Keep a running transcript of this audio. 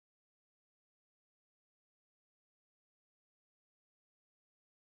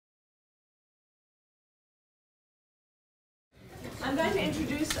I'm going to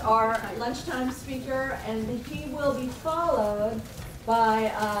introduce our lunchtime speaker, and he will be followed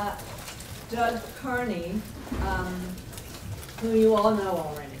by Doug Kearney, who you all know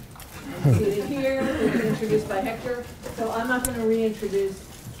already. I'm seated here, who was introduced by Hector, so I'm not going to reintroduce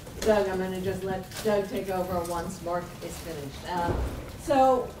Doug. I'm going to just let Doug take over once Mark is finished.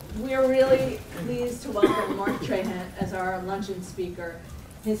 So we're really pleased to welcome Mark Trahant as our luncheon speaker.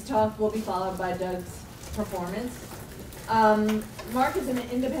 His talk will be followed by Doug's performance. Mark is an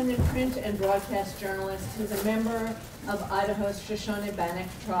independent print and broadcast journalist. He's a member of Idaho's Shoshone-Bannock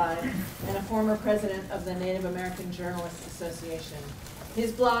tribe and a former president of the Native American Journalists Association.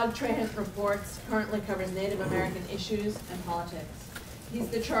 His blog, Trahant Reports, currently covers Native American issues and politics. He's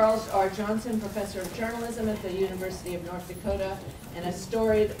the Charles R. Johnson Professor of Journalism at the University of North Dakota and a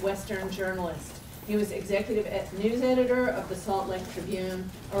storied Western journalist. He was executive news editor of the Salt Lake Tribune,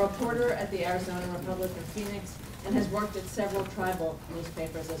 a reporter at the Arizona Republic of Phoenix, and has worked at several tribal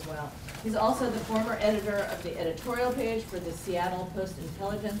newspapers as well. He's also the former editor of the editorial page for the Seattle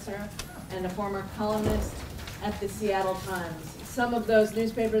Post-Intelligencer and a former columnist at the Seattle Times. Some of those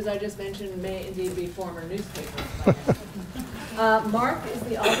newspapers I just mentioned may indeed be former newspapers. Mark is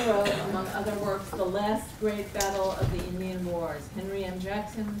the author of, among other works, The Last Great Battle of the Indian Wars, Henry M.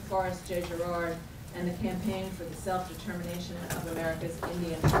 Jackson, Forrest J. Girard, and the Campaign for the Self-Determination of America's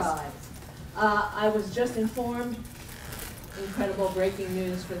Indian Tribes. I was just informed, incredible breaking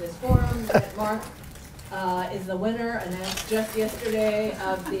news for this forum, that Mark is the winner, announced just yesterday,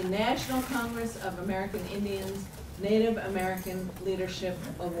 of the National Congress of American Indians Native American Leadership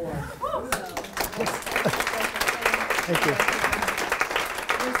Award. Thank you.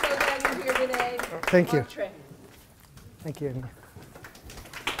 We're so glad you're here today. Thank you. Mark Trahant. Thank you.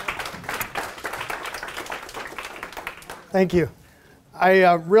 Thank you.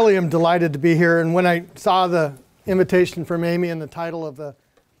 I really am delighted to be here, and when I saw the invitation from Amy and the title of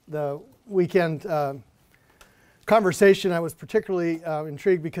the weekend conversation, I was particularly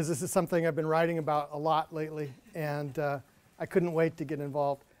intrigued because this is something I've been writing about a lot lately, and I couldn't wait to get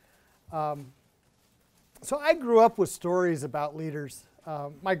involved. So I grew up with stories about leaders.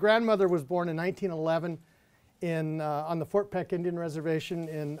 My grandmother was born in 1911 on the Fort Peck Indian Reservation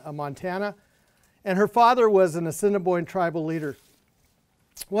in Montana, and her father was an Assiniboine tribal leader.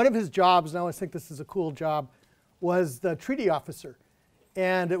 One of his jobs, and I always think this is a cool job, was the treaty officer.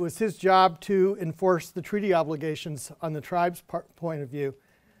 And it was his job to enforce the treaty obligations on the tribe's point of view.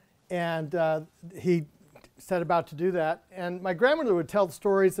 And he set about to do that. And my grandmother would tell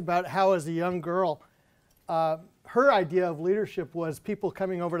stories about how, as a young girl, her idea of leadership was people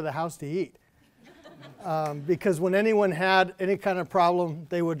coming over to the house to eat. Because when anyone had any kind of problem,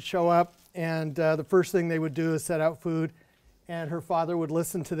 they would show up, and the first thing they would do is set out food. And her father would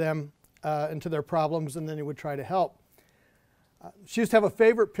listen to them and to their problems, and then he would try to help. She used to have a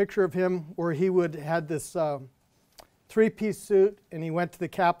favorite picture of him where he had this three-piece suit, and he went to the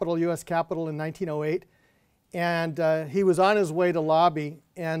Capitol, U.S. Capitol in 1908. And he was on his way to lobby,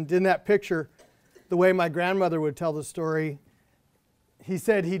 and in that picture, the way my grandmother would tell the story, he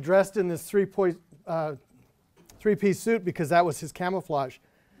said he dressed in this three-piece suit because that was his camouflage.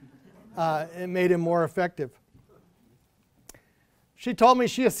 It made him more effective. She told me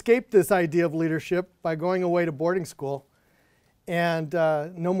she escaped this idea of leadership by going away to boarding school and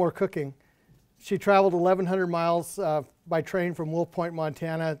no more cooking. She traveled 1,100 miles by train from Wolf Point,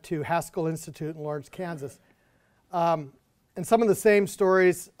 Montana to Haskell Institute in Lawrence, Kansas. And some of the same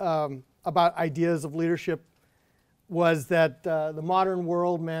stories about ideas of leadership was that the modern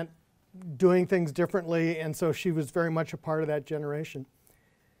world meant doing things differently, and so she was very much a part of that generation.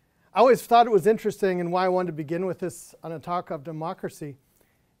 I always thought it was interesting, and why I wanted to begin with this on a talk of democracy,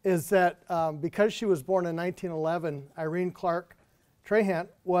 is that because she was born in 1911, Irene Clark Trahant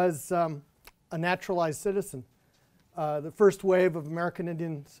was a naturalized citizen. The first wave of American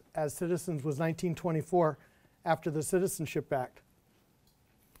Indians as citizens was 1924, after the Citizenship Act.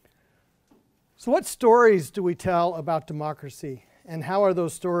 So what stories do we tell about democracy, and how are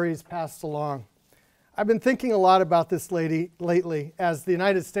those stories passed along? I've been thinking a lot about this lately as the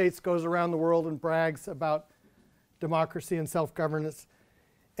United States goes around the world and brags about democracy and self-governance.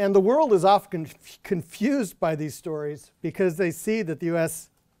 And the world is often confused by these stories because they see that the U.S.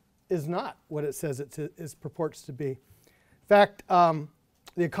 is not what it says it purports to be. In fact, The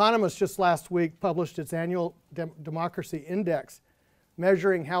Economist just last week published its annual Democracy Index,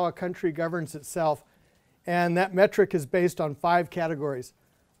 measuring how a country governs itself. And that metric is based on 5 categories: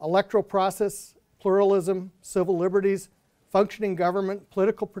 electoral process, pluralism, civil liberties, functioning government,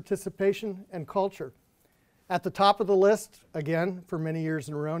 political participation, and culture. At the top of the list, again, for many years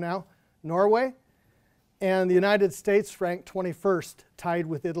in a row now, Norway. and the United States ranked 21st, tied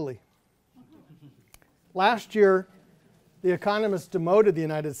with Italy. Last year, The Economist demoted the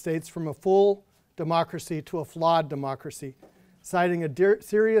United States from a full democracy to a flawed democracy, citing a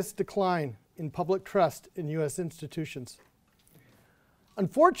serious decline in public trust in U.S. institutions.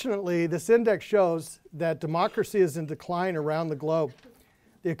 Unfortunately, this index shows that democracy is in decline around the globe.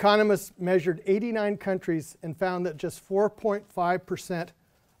 The Economist measured 89 countries and found that just 4.5%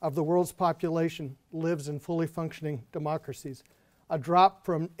 of the world's population lives in fully functioning democracies, a drop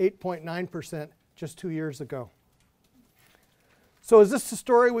from 8.9% just 2 years ago. So is this the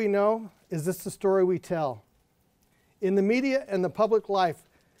story we know? Is this the story we tell? In the media and the public life,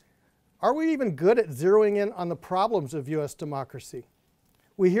 are we even good at zeroing in on the problems of U.S. democracy?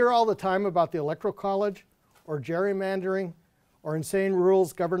 We hear all the time about the Electoral College or gerrymandering or insane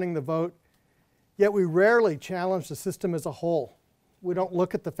rules governing the vote, yet we rarely challenge the system as a whole. We don't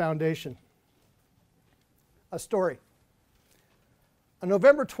look at the foundation. A story. On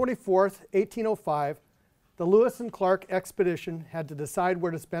November 24th, 1805, the Lewis and Clark expedition had to decide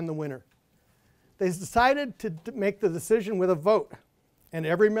where to spend the winter. They decided to make the decision with a vote, and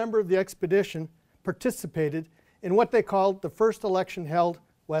every member of the expedition participated in what they called the first election held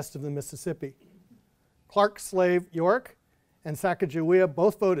west of the Mississippi. Clark's slave York and Sacagawea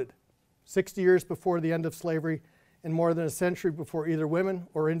both voted, 60 years before the end of slavery and more than a century before either women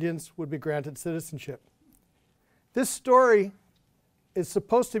or Indians would be granted citizenship. This story is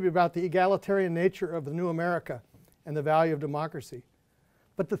supposed to be about the egalitarian nature of the new America and the value of democracy.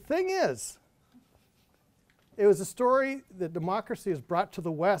 But the thing is, it was a story that democracy is brought to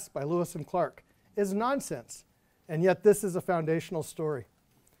the West by Lewis and Clark is nonsense, and yet this is a foundational story.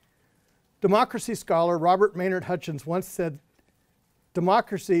 Democracy scholar Robert Maynard Hutchins once said,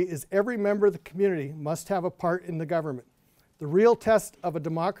 "Democracy is every member of the community must have a part in the government. The real test of a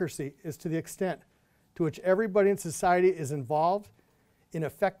democracy is to the extent to which everybody in society is involved in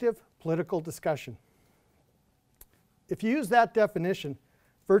effective political discussion." If you use that definition,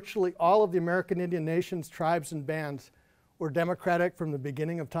 virtually all of the American Indian nations, tribes, and bands were democratic from the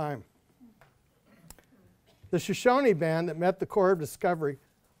beginning of time. The Shoshone band that met the Corps of Discovery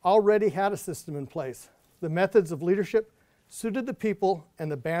already had a system in place. The methods of leadership suited the people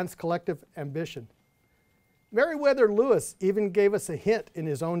and the band's collective ambition. Meriwether Lewis even gave us a hint in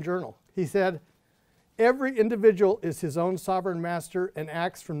his own journal. He said, "Every individual is his own sovereign master and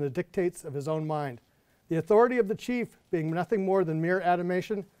acts from the dictates of his own mind. The authority of the chief being nothing more than mere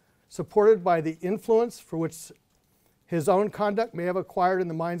admonition, supported by the influence for which his own conduct may have acquired in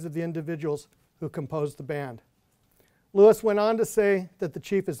the minds of the individuals who compose the band." Lewis went on to say that the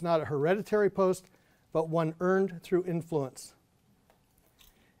chief is not a hereditary post, but one earned through influence.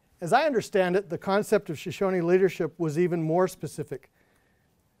 As I understand it, the concept of Shoshone leadership was even more specific.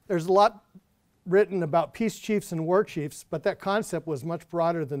 There's a lot written about peace chiefs and war chiefs, but that concept was much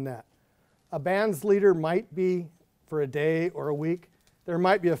broader than that. A band's leader might be for a day or a week. There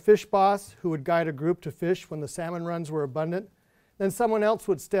might be a fish boss who would guide a group to fish when the salmon runs were abundant. Then someone else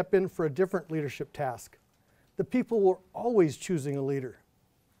would step in for a different leadership task. The people were always choosing a leader.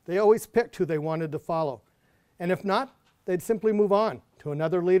 They always picked who they wanted to follow. And if not, they'd simply move on to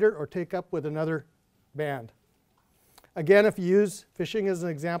another leader or take up with another band. Again, if you use fishing as an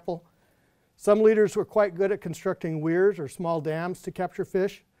example, some leaders were quite good at constructing weirs or small dams to capture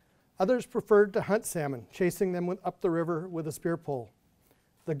fish. Others preferred to hunt salmon, chasing them up the river with a spear pole.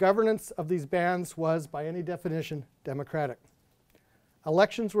 The governance of these bands was, by any definition, democratic.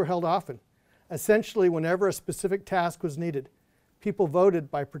 Elections were held often. Essentially, whenever a specific task was needed, people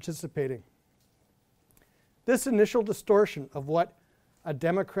voted by participating. This initial distortion of what a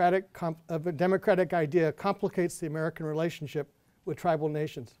democratic idea complicates the American relationship with tribal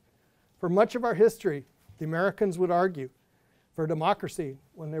nations. For much of our history, the Americans would argue for democracy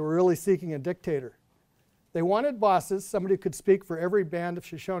when they were really seeking a dictator. They wanted bosses, somebody who could speak for every band of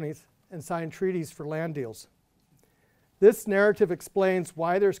Shoshones and sign treaties for land deals. This narrative explains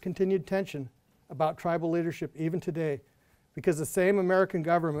why there's continued tension about tribal leadership even today, because the same American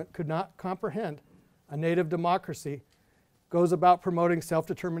government could not comprehend a native democracy goes about promoting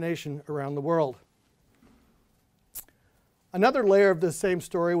self-determination around the world. Another layer of this same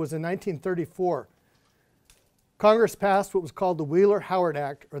story was in 1934. Congress passed what was called the Wheeler-Howard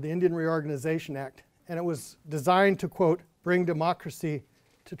Act, or the Indian Reorganization Act, and it was designed to, quote, bring democracy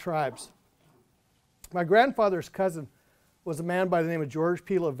to tribes. My grandfather's cousin was a man by the name of George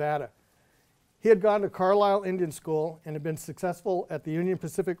P. Levada. He had gone to Carlisle Indian School and had been successful at the Union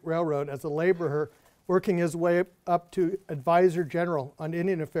Pacific Railroad as a laborer, working his way up to Advisor General on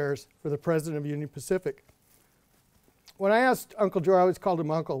Indian Affairs for the President of Union Pacific. When I asked Uncle George, I always called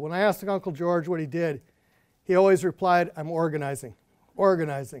him Uncle, when I asked Uncle George what he did, He always replied, "I'm organizing,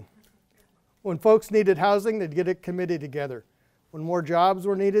 organizing." When folks needed housing, they'd get a committee together. When more jobs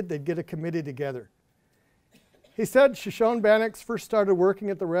were needed, they'd get a committee together. He said Shoshone-Bannocks first started working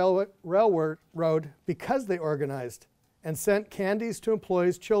at the railroad because they organized and sent candies to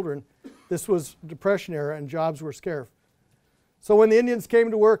employees' children. This was Depression era and jobs were scarce. So when the Indians came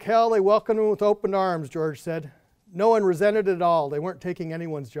to work, hell, they welcomed them with open arms, George said. No one resented it at all. They weren't taking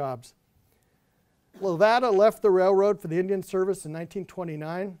anyone's jobs. Levada left the railroad for the Indian service in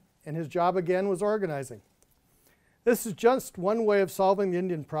 1929, and his job again was organizing. This is just one way of solving the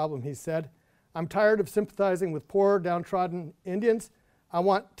Indian problem, he said. I'm tired of sympathizing with poor, downtrodden Indians. I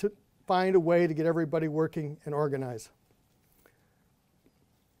want to find a way to get everybody working and organize.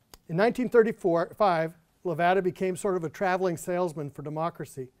 In 1935, Levada became sort of a traveling salesman for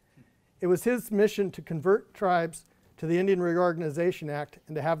democracy. It was his mission to convert tribes to the Indian Reorganization Act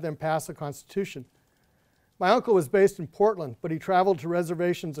and to have them pass a constitution. My uncle was based in Portland, but he traveled to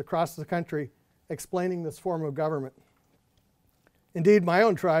reservations across the country explaining this form of government. Indeed, my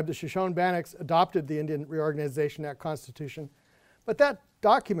own tribe, the Shoshone-Bannocks, adopted the Indian Reorganization Act Constitution, but that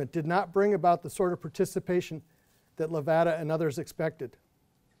document did not bring about the sort of participation that Levada and others expected.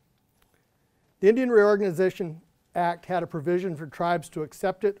 The Indian Reorganization Act had a provision for tribes to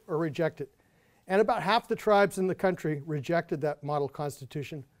accept it or reject it, and about half the tribes in the country rejected that model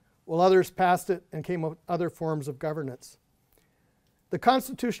constitution, while others passed it and came up with other forms of governance. The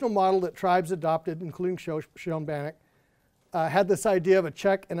constitutional model that tribes adopted, including Shoshone-Bannock, had this idea of a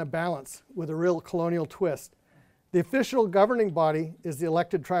check and a balance with a real colonial twist. The official governing body is the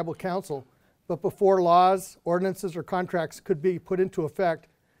elected tribal council, but before laws, ordinances, or contracts could be put into effect,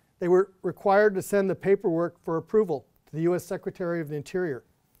 they were required to send the paperwork for approval to the U.S. Secretary of the Interior.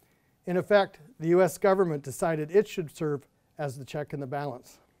 In effect, the U.S. government decided it should serve as the check and the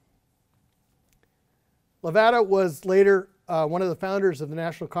balance. Levada was later one of the founders of the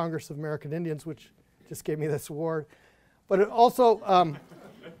National Congress of American Indians, which just gave me this award. But it also,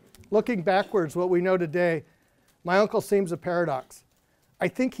 looking backwards, what we know today, my uncle seems a paradox. I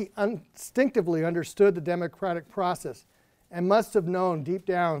think he instinctively understood the democratic process and must have known deep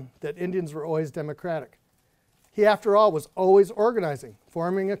down that Indians were always democratic. He, after all, was always organizing,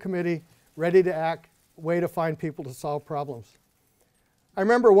 forming a committee, ready to act, a way to find people to solve problems. I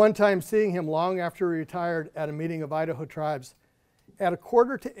remember one time seeing him long after he retired at a meeting of Idaho tribes. At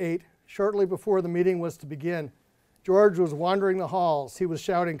 7:45, shortly before the meeting was to begin, George was wandering the halls. He was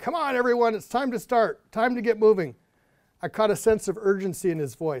shouting, "Come on, everyone, it's time to start, time to get moving." I caught a sense of urgency in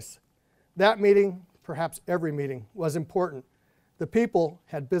his voice. That meeting, perhaps every meeting, was important. The people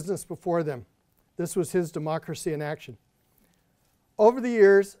had business before them. This was his democracy in action. Over the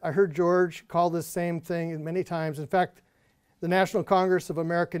years, I heard George call this same thing many times. In fact, the National Congress of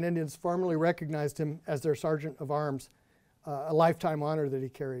American Indians formally recognized him as their Sergeant of Arms, a lifetime honor that he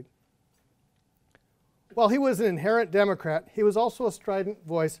carried. While he was an inherent Democrat, he was also a strident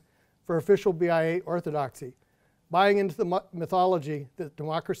voice for official BIA orthodoxy, buying into the mythology that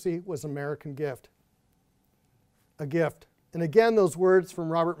democracy was an American gift. A gift. And again, those words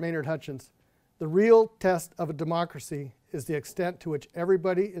from Robert Maynard Hutchins. The real test of a democracy is the extent to which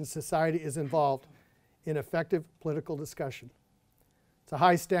everybody in society is involved in effective political discussion. It's a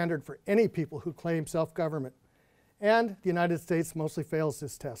high standard for any people who claim self-government, and the United States mostly fails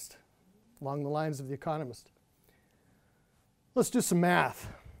this test, along the lines of The Economist. Let's do some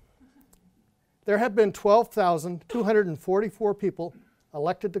math. There have been 12,244 people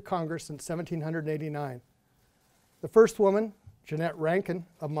elected to Congress since 1789. The first woman, Jeanette Rankin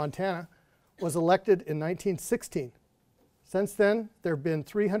of Montana, was elected in 1916. Since then, there have been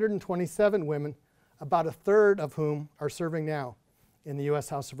 327 women, about a third of whom are serving now in the U.S.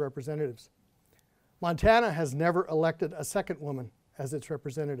 House of Representatives. Montana has never elected a second woman as its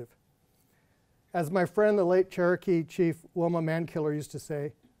representative. As my friend, the late Cherokee Chief Wilma Mankiller used to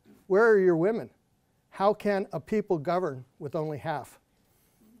say, "Where are your women? How can a people govern with only half?"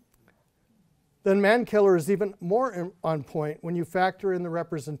 Then Mankiller is even more on point when you factor in the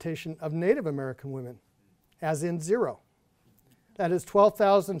representation of Native American women, as in 0. That is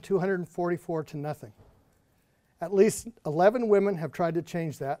 12,244 to nothing. At least 11 women have tried to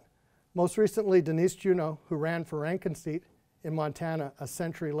change that. Most recently, Denise Juneau, who ran for Rankin's seat in Montana a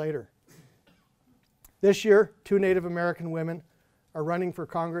century later. This year, 2 Native American women are running for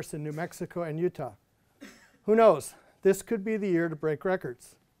Congress in New Mexico and Utah. Who knows? This could be the year to break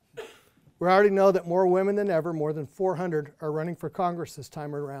records. We already know that more women than ever, more than 400, are running for Congress this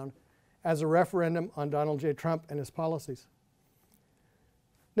time around as a referendum on Donald J. Trump and his policies.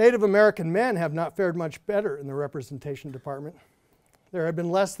 Native American men have not fared much better in the representation department. There have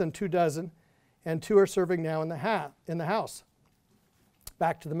been less than 2 dozen, and 2 are serving now in the House.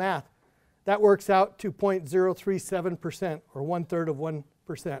 Back to the math. That works out to 0.037%, or 1/3 of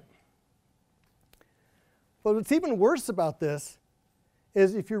 1%. But what's even worse about this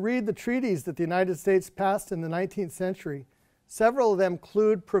is if you read the treaties that the United States passed in the 19th century, several of them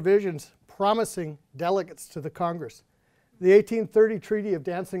include provisions promising delegates to the Congress. The 1830 Treaty of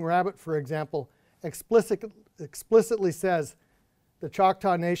Dancing Rabbit, for example, explicitly says the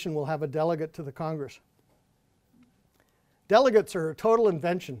Choctaw Nation will have a delegate to the Congress. Delegates are a total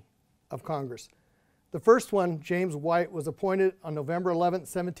invention of Congress. The first one, James White, was appointed on November 11,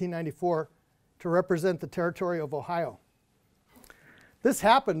 1794, to represent the territory of Ohio. This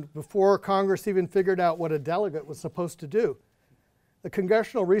happened before Congress even figured out what a delegate was supposed to do. The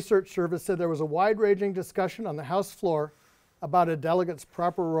Congressional Research Service said there was a wide-ranging discussion on the House floor about a delegate's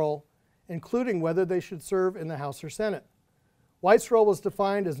proper role, including whether they should serve in the House or Senate. White's role was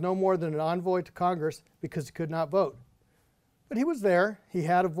defined as no more than an envoy to Congress because he could not vote. But he was there. He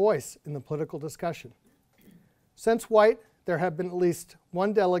had a voice in the political discussion. Since White, there have been at least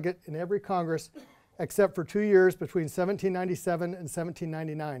one delegate in every Congress except for 2 years between 1797 and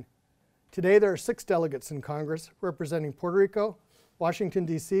 1799. Today, there are 6 delegates in Congress representing Puerto Rico, Washington,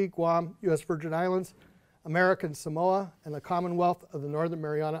 D.C., Guam, U.S. Virgin Islands, American Samoa, and the Commonwealth of the Northern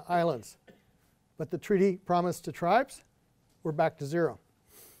Mariana Islands. But the treaty promised to tribes? We're back to 0.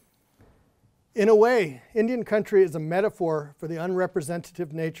 In a way, Indian country is a metaphor for the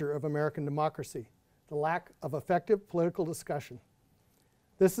unrepresentative nature of American democracy, the lack of effective political discussion.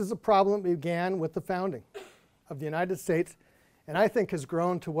 This is a problem that began with the founding of the United States, and I think has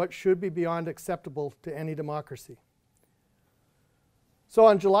grown to what should be beyond acceptable to any democracy. So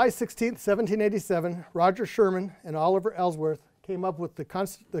on July 16, 1787, Roger Sherman and Oliver Ellsworth came up with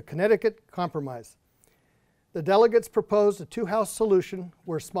the Connecticut Compromise. The delegates proposed a 2-house solution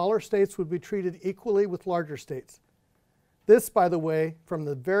where smaller states would be treated equally with larger states. This, by the way, from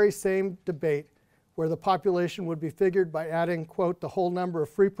the very same debate where the population would be figured by adding, quote, the whole number of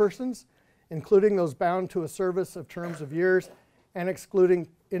free persons, including those bound to a service of terms of years, and excluding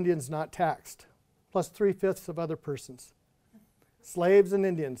Indians not taxed, plus 3/5 of other persons. Slaves and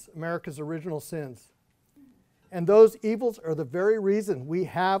Indians, America's original sins. And those evils are the very reason we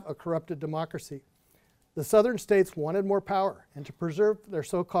have a corrupted democracy. The southern states wanted more power and to preserve their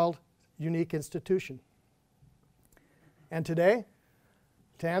so-called unique institution. And today,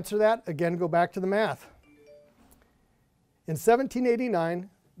 to answer that, again, go back to the math. In 1789,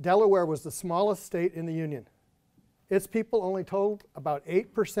 Delaware was the smallest state in the Union. Its people only totaled about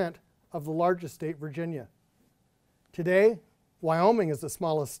 8% of the largest state, Virginia. Today, Wyoming is the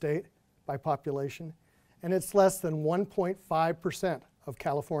smallest state by population, and it's less than 1.5% of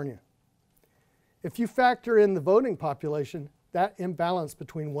California. If you factor in the voting population, that imbalance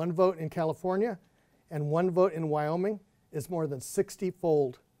between 1 vote in California and 1 vote in Wyoming is more than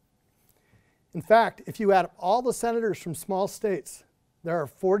 60-fold. In fact, if you add up all the senators from small states, there are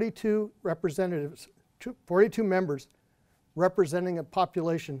 42 members representing a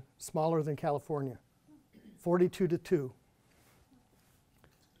population smaller than California, 42 to 2.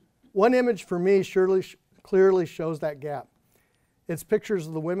 One image for me clearly shows that gap. It's pictures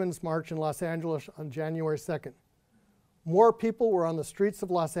of the Women's March in Los Angeles on January 2nd. More people were on the streets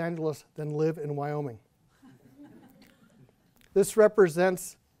of Los Angeles than live in Wyoming. This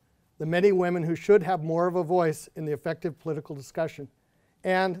represents the many women who should have more of a voice in the effective political discussion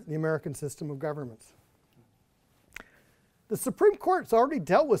and the American system of governments. The Supreme Court's already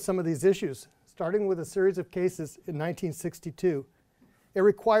dealt with some of these issues, starting with a series of cases in 1962. It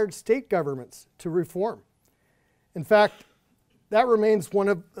required state governments to reform. In fact, that remains one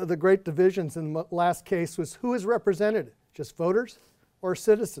of the great divisions in the last case was who is represented, just voters or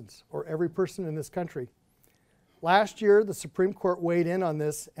citizens or every person in this country. Last year, the Supreme Court weighed in on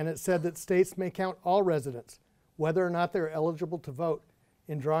this, and it said that states may count all residents, whether or not they're eligible to vote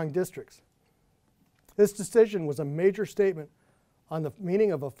in drawing districts. This decision was a major statement on the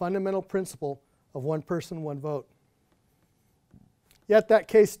meaning of a fundamental principle of one person, one vote. Yet that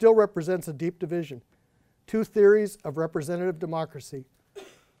case still represents a deep division. 2 theories of representative democracy.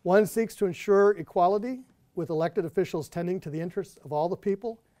 One seeks to ensure equality with elected officials tending to the interests of all the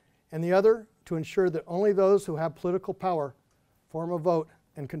people, and the other to ensure that only those who have political power form a vote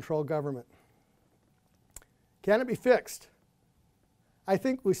and control government. Can it be fixed? I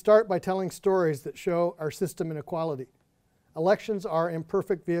think we start by telling stories that show our system inequality. Elections are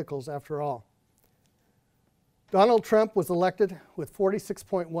imperfect vehicles after all. Donald Trump was elected with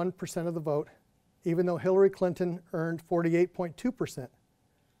 46.1% of the vote, even though Hillary Clinton earned 48.2%.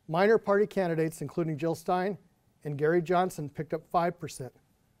 Minor party candidates, including Jill Stein and Gary Johnson, picked up 5%.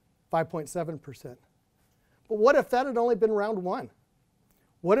 5.7%. But what if that had only been round one?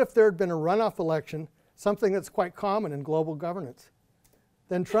 What if there had been a runoff election, something that's quite common in global governance?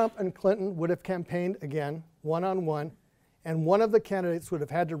 Then Trump and Clinton would have campaigned again, one-on-one, and one of the candidates would have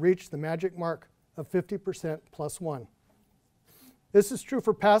had to reach the magic mark of 50% plus one. This is true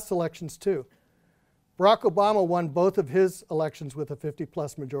for past elections too. Barack Obama won both of his elections with a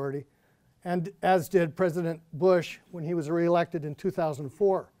 50-plus majority, and as did President Bush when he was reelected in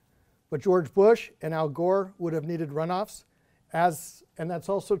 2004. But George Bush and Al Gore would have needed runoffs, and that's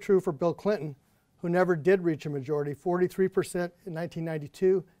also true for Bill Clinton, who never did reach a majority, 43% in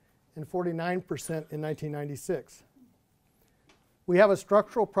 1992 and 49% in 1996. We have a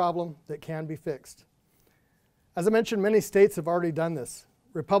structural problem that can be fixed. As I mentioned, many states have already done this.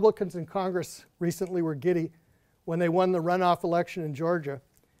 Republicans in Congress recently were giddy when they won the runoff election in Georgia.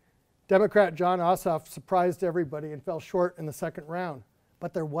 Democrat John Ossoff surprised everybody and fell short in the second round.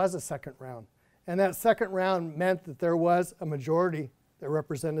 But there was a second round. And that second round meant that there was a majority that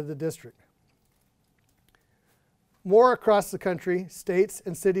represented the district. More across the country, states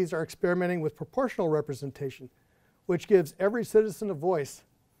and cities are experimenting with proportional representation, which gives every citizen a voice.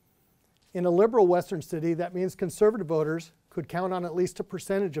 In a liberal Western city, that means conservative voters could count on at least a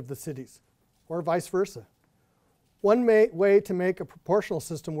percentage of the cities, or vice versa. One way to make a proportional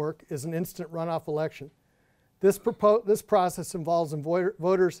system work is an instant runoff election. This process involves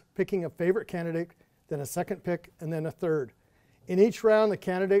voters picking a favorite candidate, then a second pick, and then a third. In each round, the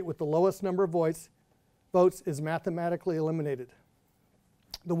candidate with the lowest number of votes is mathematically eliminated.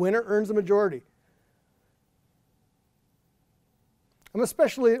 The winner earns a majority. I'm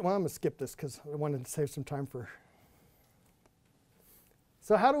going to skip this because I wanted to save some time for.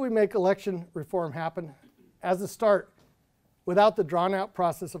 So how do we make election reform happen? As a start, without the drawn-out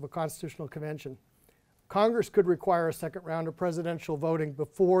process of a constitutional convention, Congress could require a second round of presidential voting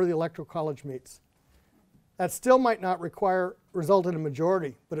before the Electoral College meets. That still might not result in a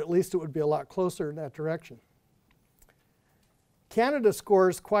majority, but at least it would be a lot closer in that direction. Canada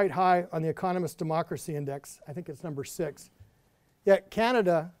scores quite high on the Economist Democracy Index. I think it's number 6. Yet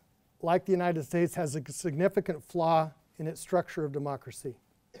Canada, like the United States, has a significant flaw in its structure of democracy.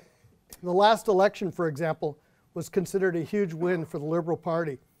 The last election, for example, was considered a huge win for the Liberal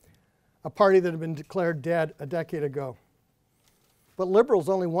Party, a party that had been declared dead a decade ago. But Liberals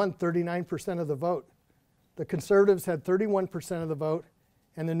only won 39% of the vote. The Conservatives had 31% of the vote,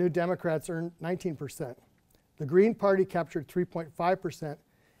 and the New Democrats earned 19%. The Green Party captured 3.5%,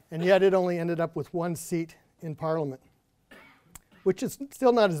 and yet it only ended up with 1 seat in Parliament, which is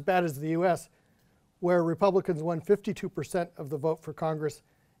still not as bad as the US, where Republicans won 52% of the vote for Congress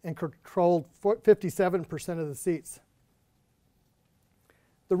and controlled 57% of the seats.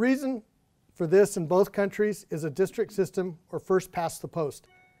 The reason for this in both countries is a district system, or first past the post.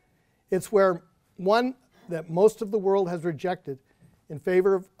 It's one that most of the world has rejected in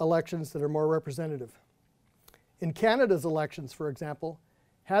favor of elections that are more representative. In Canada's elections, for example,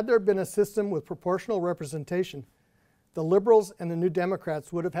 had there been a system with proportional representation, the Liberals and the New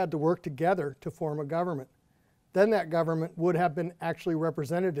Democrats would have had to work together to form a government. Then that government would have been actually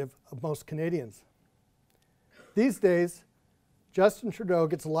representative of most Canadians. These days, Justin Trudeau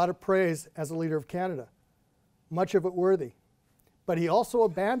gets a lot of praise as a leader of Canada, much of it worthy. But he also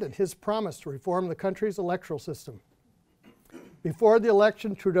abandoned his promise to reform the country's electoral system. Before the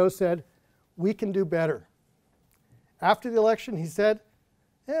election, Trudeau said, "We can do better." After the election, he said,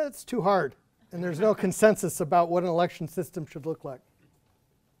 "It's too hard, and there's no consensus about what an election system should look like."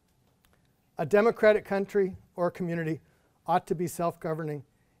 A democratic country or community ought to be self-governing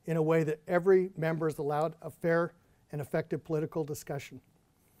in a way that every member is allowed a fair and effective political discussion.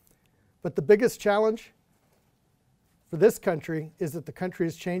 But the biggest challenge for this country is that the country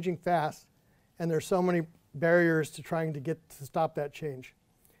is changing fast, and there's so many barriers to trying to stop that change.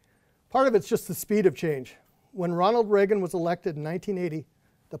 Part of it's just the speed of change. When Ronald Reagan was elected in 1980,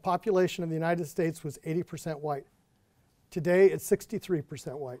 the population of the United States was 80% white. Today, it's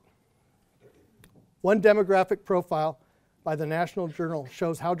 63% white. One demographic profile by the National Journal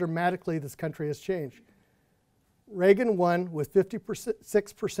shows how dramatically this country has changed. Reagan won with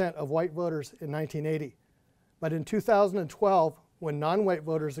 56% of white voters in 1980. But in 2012, when non-white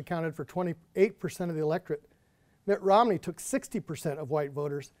voters accounted for 28% of the electorate, Mitt Romney took 60% of white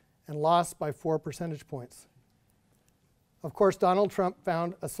voters and lost by 4 percentage points. Of course, Donald Trump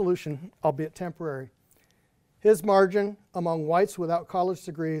found a solution, albeit temporary. His margin among whites without college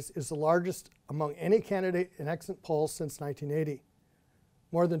degrees is the largest among any candidate in exit polls since 1980.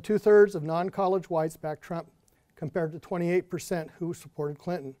 More than 2/3 of non-college whites backed Trump, compared to 28% who supported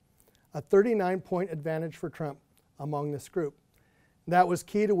Clinton, a 39-point advantage for Trump among this group. That was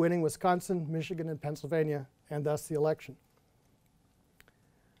key to winning Wisconsin, Michigan, and Pennsylvania, and thus the election.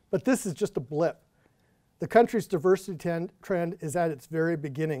 But this is just a blip. The country's diversity trend is at its very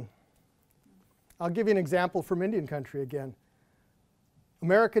beginning. I'll give you an example from Indian country again.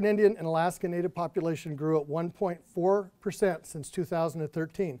 American Indian and Alaska Native population grew at 1.4% since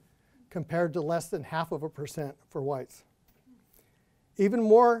 2013, compared to less than 0.5% for whites. Even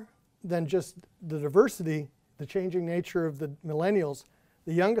more than just the diversity, the changing nature of the millennials,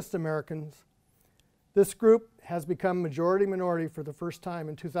 the youngest Americans, this group has become majority minority for the first time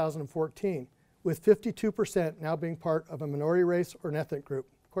in 2014, with 52% now being part of a minority race or an ethnic group,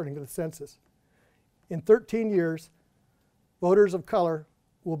 according to the census. In 13 years, voters of color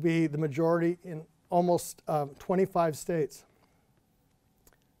will be the majority in almost 25 states.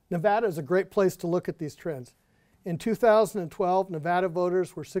 Nevada is a great place to look at these trends. In 2012, Nevada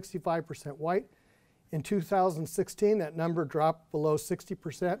voters were 65% white. In 2016, that number dropped below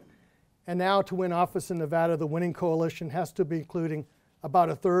 60%. And now to win office in Nevada, the winning coalition has to be including about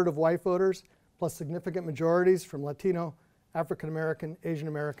a third of white voters, plus significant majorities from Latino, African American, Asian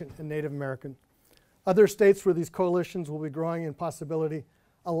American, and Native American. Other states where these coalitions will be growing in possibility: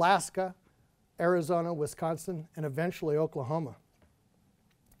 Alaska, Arizona, Wisconsin, and eventually Oklahoma.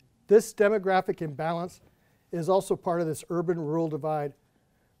 This demographic imbalance is also part of this urban-rural divide.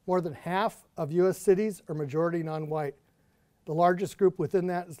 More than half of U.S. cities are majority non-white. The largest group within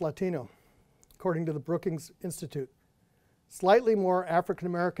that is Latino, according to the Brookings Institute. Slightly more African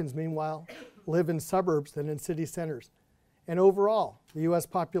Americans, meanwhile, live in suburbs than in city centers. And overall, the U.S.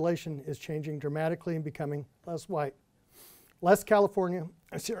 population is changing dramatically and becoming less white. Less California,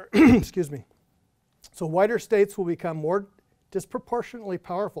 excuse me. So whiter states will become more disproportionately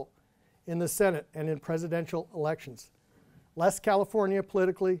powerful in the Senate and in presidential elections. Less California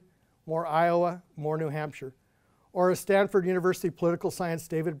politically, more Iowa, more New Hampshire. Or as Stanford University political science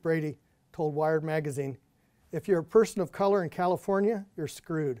David Brady told Wired magazine, if you're a person of color in California, you're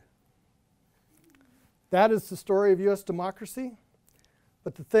screwed. That is the story of U.S. democracy.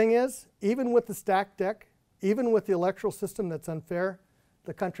 But the thing is, even with the stacked deck, even with the electoral system that's unfair,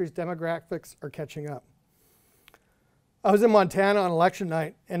 the country's demographics are catching up. I was in Montana on election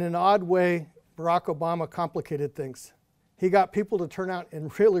night, and in an odd way, Barack Obama complicated things. He got people to turn out in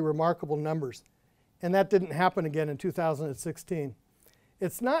really remarkable numbers, and that didn't happen again in 2016.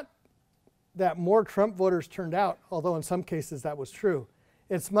 It's not that more Trump voters turned out, although in some cases that was true.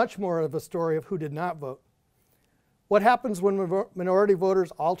 It's much more of a story of who did not vote. What happens when minority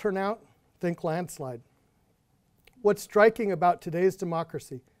voters all turn out? Think landslide. What's striking about today's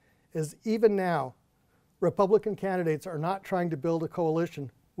democracy is even now, Republican candidates are not trying to build a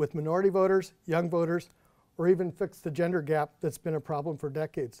coalition with minority voters, young voters, or even fix the gender gap that's been a problem for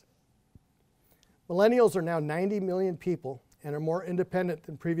decades. Millennials are now 90 million people and are more independent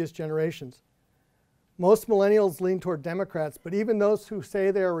than previous generations. Most millennials lean toward Democrats, but even those who say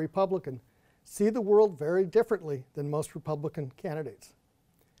they are Republican see the world very differently than most Republican candidates.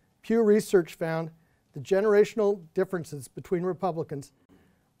 Pew Research found the generational differences between Republicans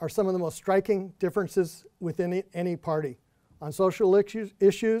are some of the most striking differences within any party. On social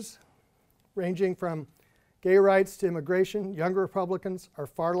issues ranging from gay rights to immigration, younger Republicans are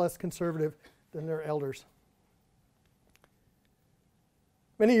far less conservative than their elders.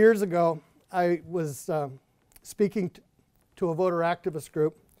 Many years ago, I was speaking to a voter activist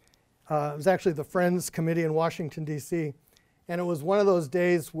group. It was actually the Friends Committee in Washington, D.C. And it was one of those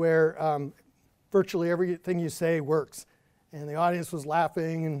days where virtually everything you say works. And the audience was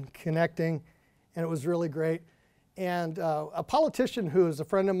laughing and connecting, and it was really great. And a politician who is a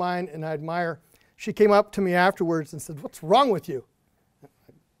friend of mine and I admire, she came up to me afterwards and said, "What's wrong with you?" I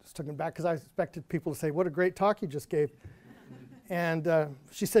just took it back because I expected people to say, "What a great talk you just gave." And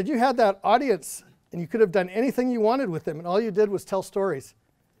she said, "You had that audience and you could have done anything you wanted with them, and all you did was tell stories."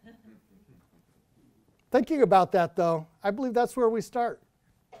 Thinking about that, though, I believe that's where we start.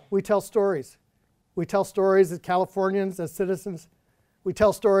 We tell stories. We tell stories as Californians, as citizens. We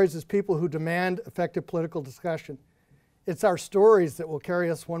tell stories as people who demand effective political discussion. It's our stories that will carry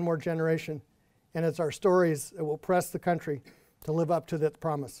us one more generation, and it's our stories that will press the country to live up to that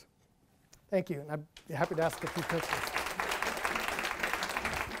promise. Thank you, and I'd be happy to ask a few questions.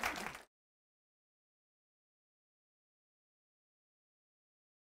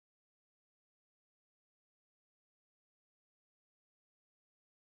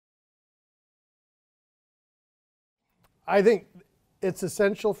 I think it's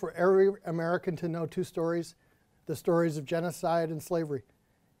essential for every American to know two stories, the stories of genocide and slavery.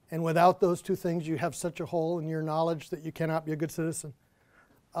 And without those two things, you have such a hole in your knowledge that you cannot be a good citizen.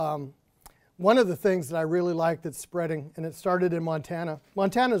 one of the things that I really like that's spreading, and it started in Montana.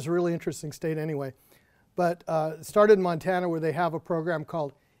 Montana is a really interesting state anyway, but it started in Montana where they have a program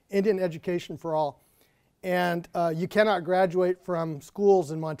called Indian Education for All. And you cannot graduate from schools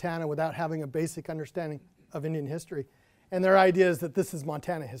in Montana without having a basic understanding of Indian history. And their idea is that this is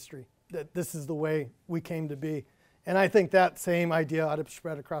Montana history, that this is the way we came to be. And I think that same idea ought to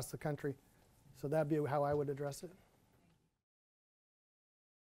spread across the country. So that'd be how I would address it.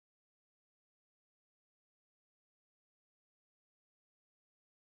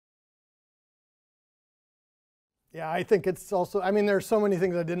 Yeah, I think it's also, I mean, there's so many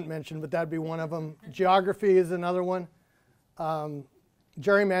things I didn't mention, but that'd be one of them. Geography is another one.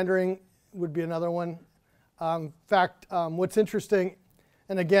 Gerrymandering would be another one. In fact, what's interesting,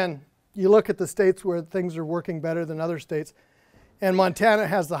 and again, you look at the states where things are working better than other states, and Montana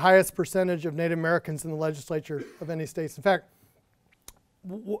has the highest percentage of Native Americans in the legislature of any states. In fact,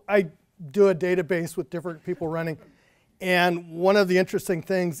 I do a database with different people running, and one of the interesting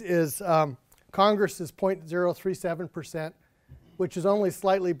things is Congress is 0.037%, which is only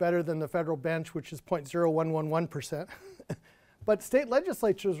slightly better than the federal bench, which is 0.0111%. But state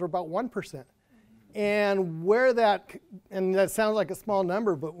legislatures are about 1%. And where that, and that sounds like a small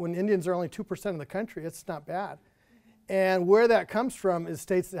number, but when Indians are only 2% of the country, it's not bad. And where that comes from is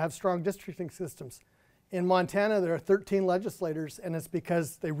states that have strong districting systems. In Montana, there are 13 legislators, and it's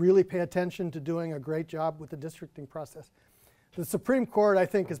because they really pay attention to doing a great job with the districting process. The Supreme Court, I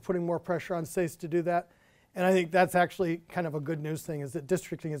think, is putting more pressure on states to do that. And I think that's actually kind of a good news thing, is that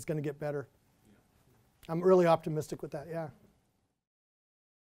districting is going to get better. I'm really optimistic with that, yeah.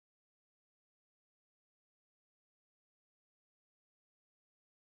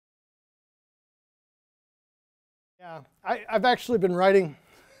 Yeah, I've actually been writing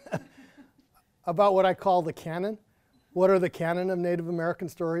about what I call the canon. What are the canon of Native American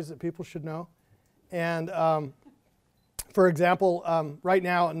stories that people should know? And for example, right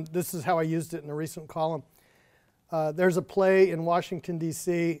now, and this is how I used it in a recent column, there's a play in Washington,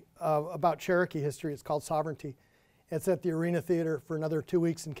 D.C. About Cherokee history. It's called Sovereignty. It's at the Arena Theater for another 2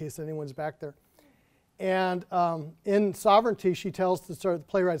 weeks in case anyone's back there. And in Sovereignty, she tells the story, the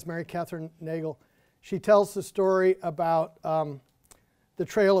playwright's Mary Catherine Nagel. She tells the story about the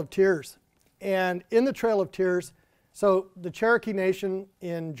Trail of Tears. And in the Trail of Tears, so the Cherokee Nation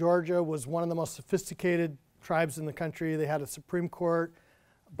in Georgia was one of the most sophisticated tribes in the country. They had a Supreme Court,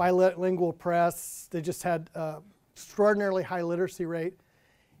 bilingual press. They just had extraordinarily high literacy rate.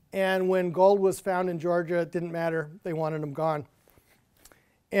 And when gold was found in Georgia, it didn't matter. They wanted them gone.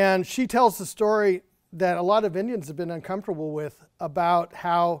 And she tells the story that a lot of Indians have been uncomfortable with about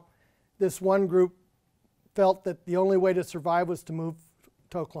how this one group felt that the only way to survive was to move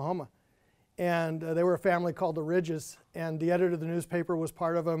to Oklahoma. And they were a family called the Ridges, and the editor of the newspaper was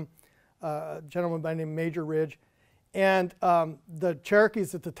part of them, a gentleman by the name of Major Ridge. And the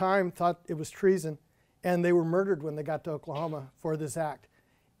Cherokees at the time thought it was treason, and they were murdered when they got to Oklahoma for this act.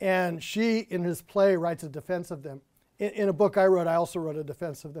 And she, in his play, writes a defense of them. In a book I wrote, I also wrote a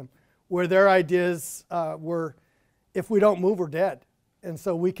defense of them, where their ideas were, if we don't move, we're dead. And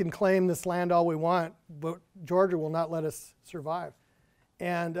so we can claim this land all we want, but Georgia will not let us survive.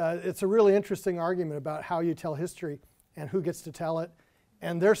 And it's a really interesting argument about how you tell history and who gets to tell it.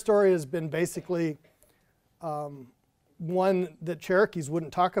 And their story has been basically one that Cherokees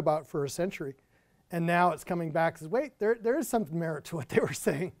wouldn't talk about for a century. And now it's coming back as, wait, there is some merit to what they were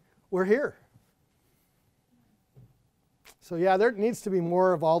saying. We're here. So yeah, there needs to be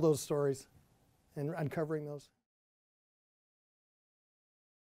more of all those stories and uncovering those.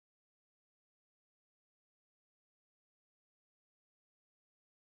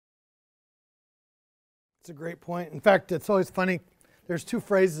 It's a great point. In fact, it's always funny. There's two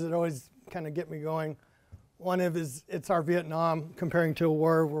phrases that always kind of get me going. One is, it's our Vietnam, comparing to a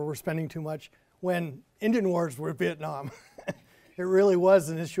war where we're spending too much, when Indian wars were Vietnam. It really was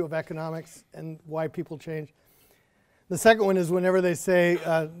an issue of economics and why people change. The second one is whenever they say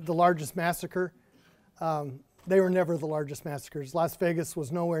the largest massacre, they were never the largest massacres. Las Vegas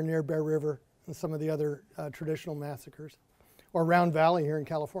was nowhere near Bear River and some of the other traditional massacres, or Round Valley here in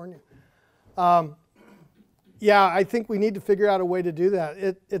California. Yeah, I think we need to figure out a way to do that.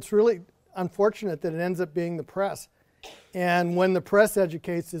 It's really unfortunate that it ends up being the press. And when the press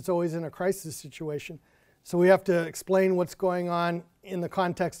educates, it's always in a crisis situation. So we have to explain what's going on in the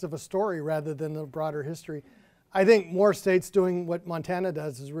context of a story rather than the broader history. I think more states doing what Montana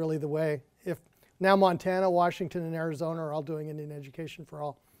does is really the way. If now Montana, Washington, and Arizona are all doing Indian education for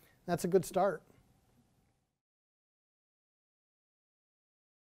all, that's a good start.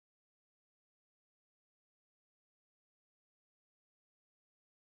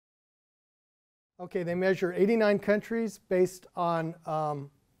 Okay, they measure 89 countries based on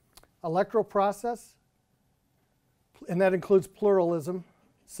electoral process, and that includes pluralism,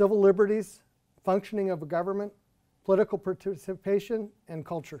 civil liberties, functioning of a government, political participation, and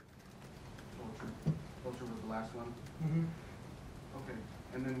culture. Culture was the last one? Mm-hmm. Okay.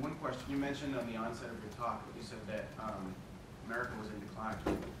 And then one question, you mentioned on the onset of your talk, you said that America was in decline.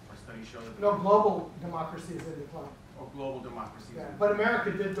 Our studies show that... No, global democracy is in decline. Oh, global democracy. Yeah, but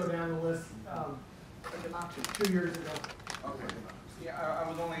America did go down the list 2 years ago. Okay. Yeah, I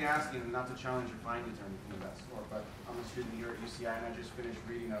was only asking, not to challenge your findings or anything of that sort, but I'm a student here at UCI, and I just finished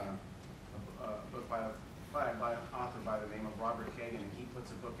reading a book by an author by the name of Robert Kagan, and he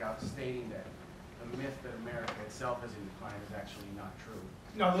puts a book out stating that the myth that America itself is in decline is actually not true.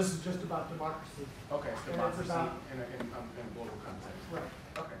 No, this is just about democracy. Okay, it's democracy in a global context. Right.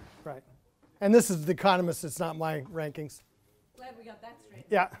 Okay. Right. And this is The Economist, it's not my rankings. Glad we got that straight.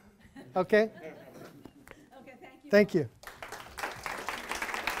 Yeah. Okay. Okay, thank you. Thank you.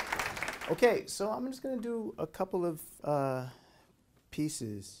 Okay, so I'm just going to do a couple of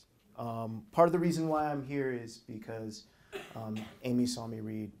pieces. Part of the reason why I'm here is because Amy saw me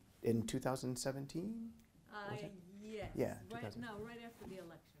read in 2017? Yes. Yeah, Right after the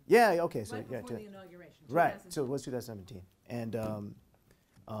election. Yeah, okay. So right yeah, before the inauguration. right, so it was 2017. And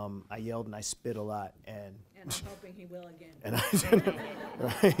I yelled and I spit a lot. And I'm hoping he will again. And I,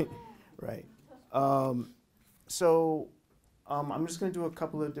 right. So I'm just going to do a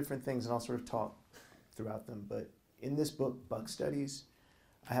couple of different things, and I'll sort of talk throughout them. But in this book, Buck Studies,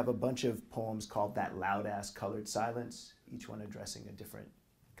 I have a bunch of poems called That Loud-Ass Colored Silence, each one addressing a different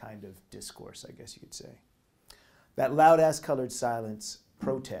kind of discourse, I guess you could say. That loud-ass colored silence,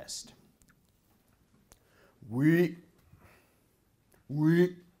 protest. We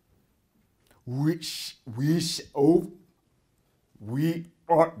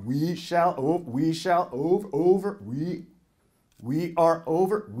shall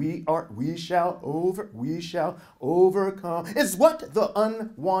overcome. Is what the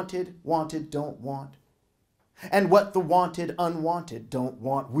unwanted wanted don't want, and what the wanted unwanted don't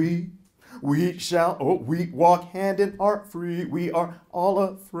want. We walk hand in heart free. We are all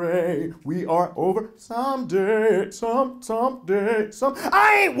afraid. We are over someday, someday.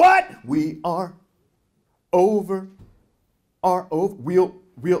 I ain't what? We are over, we'll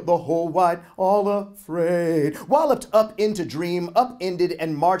the whole wide, all afraid. Walloped up into dream, upended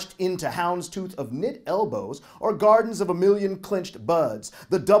and marched into houndstooth of knit elbows, or gardens of a million clenched buds.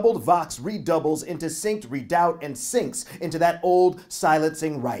 The doubled vox redoubles into synced redoubt and sinks into that old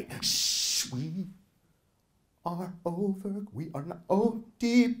silencing right. Shh, we are over, we are not, oh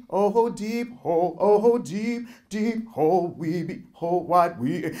deep hole, deep hole, we be whole wide,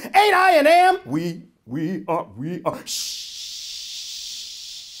 we, ain't I and am, we are, shh.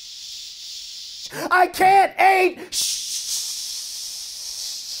 I can't ain't.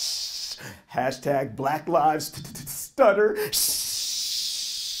 Shh. Hashtag Black Lives Stutter.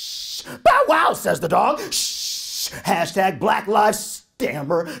 Shh. Bow wow, says the dog. Shh. Hashtag Black Lives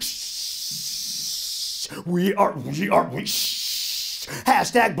Stammer. Shh. We. Shh.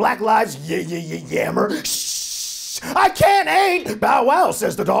 Hashtag Black Lives Yammer. Shh. I can't ain't. Bow wow,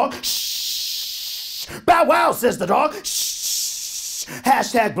 says the dog. Shh. Bow wow, says the dog. Shh.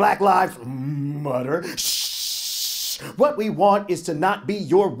 Hashtag Black Lives Mutter. Shh. What we want is to not be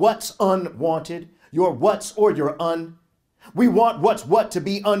your what's unwanted, your what's or your un. We want what's what to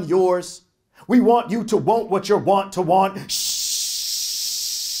be unyours. We want you to want what you want to want.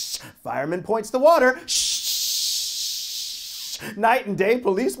 Shh. Fireman points the water. Shh. Night and day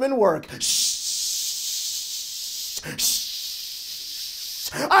policemen work. Shh.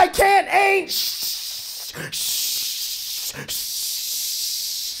 Shh. I can't ain't. Shh. Shh.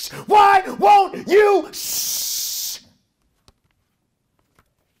 Why won't you? Shh.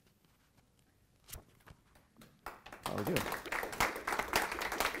 How we doing?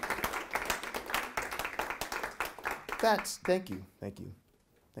 Thank you.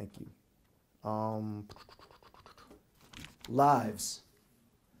 Lives.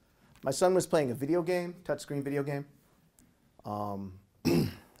 My son was playing a video game, touchscreen video game. And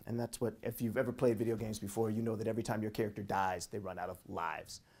that's what, if you've ever played video games before, you know that every time your character dies, they run out of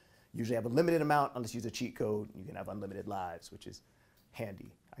lives. Usually have a limited amount, unless you use a cheat code, you can have unlimited lives, which is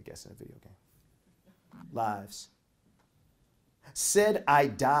handy, I guess, in a video game. Lives. Said I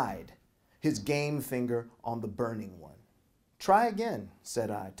died, his game finger on the burning one. Try again,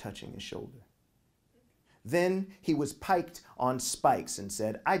 said I, touching his shoulder. Then he was piked on spikes and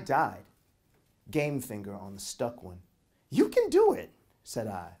said, I died, game finger on the stuck one. You can do it, said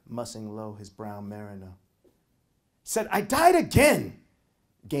I, mussing low his brown merino. Said, I died again.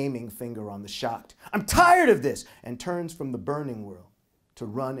 gaming finger on the shocked. I'm tired of this, and turns from the burning world to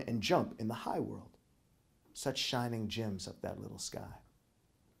run and jump in the high world. Such shining gems up that little sky.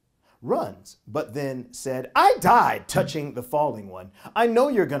 Runs, but then said, I died, touching the falling one. I know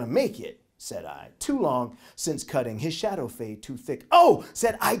you're gonna make it, said I. Too long since cutting, his shadow fade too thick. Oh,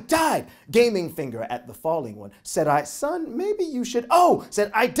 said I died, gaming finger at the falling one. Said I, son, maybe you should. Oh, said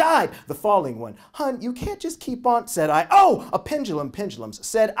I died, the falling one. Hun, you can't just keep on, said I. Oh, a pendulums,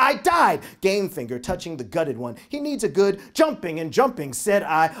 said I died, game finger touching the gutted one. He needs a good jumping and jumping, said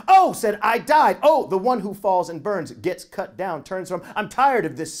I. Oh, said I died. Oh, the one who falls and burns, gets cut down, turns from, I'm tired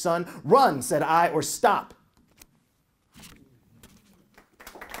of this, son. Run, said I, or stop.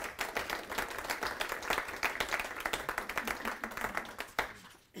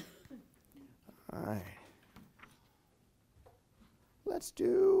 All right. Let's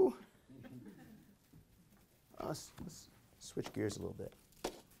do, let's switch gears a little bit.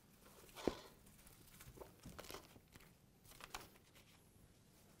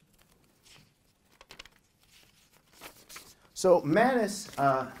 So Manes,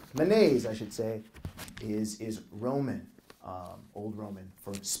 I should say, is Roman, Old Roman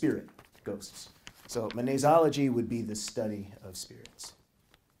for spirit, ghosts. So Manesology would be the study of spirits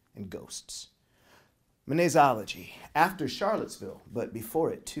and ghosts. Manesology, after Charlottesville, but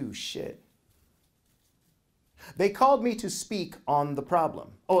before it too, shit. They called me to speak on the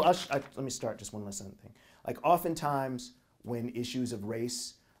problem. Oh, let me start just one last thing. Like oftentimes when issues of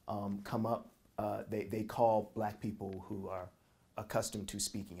race come up, they call black people who are accustomed to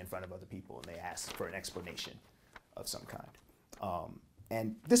speaking in front of other people, and they ask for an explanation of some kind.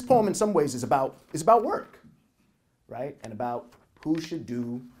 And this poem in some ways is about work, right? And about who should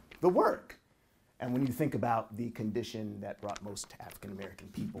do the work. And when you think about the condition that brought most African-American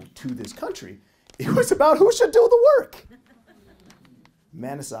people to this country, it was about who should do the work.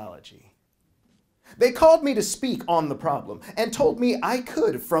 Manesology. They called me to speak on the problem and told me I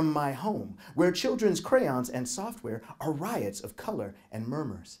could from my home, where children's crayons and software are riots of color and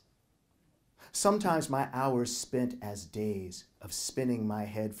murmurs. Sometimes my hours spent as days of spinning my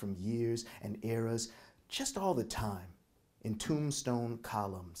head from years and eras, just all the time, in tombstone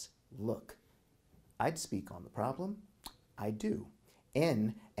columns. Look, I'd speak on the problem. I do.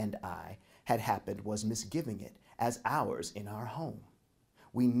 N and I had happened was misgiving it as ours in our home.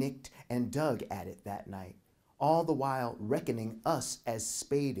 We nicked and dug at it that night, all the while reckoning us as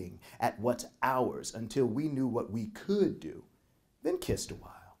spading at what's ours until we knew what we could do, then kissed a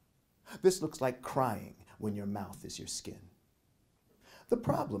while. This looks like crying when your mouth is your skin. The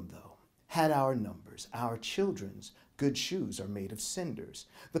problem, though, had our numbers, our children's. Good shoes are made of cinders.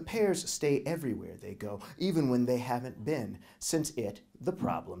 The pears stay everywhere they go, even when they haven't been, since the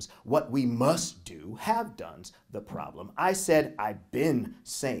problems, what we must do, have done's the problem. I said I've been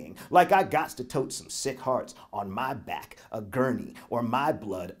saying, like I gots to tote some sick hearts on my back, a gurney, or my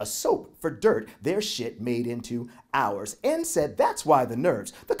blood, a soap for dirt, their shit made into ours, and said that's why the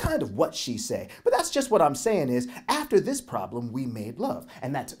nerves, the kind of what she say. But that's just what I'm saying is, after this problem, we made love,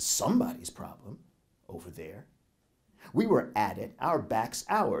 and that's somebody's problem over there. We were at it, our backs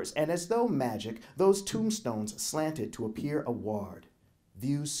ours, and as though magic, those tombstones slanted to appear a ward.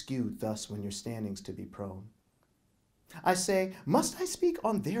 Views skewed thus when your standing's to be prone. I say, must I speak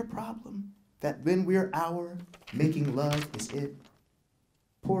on their problem? That when we're our, making love is it?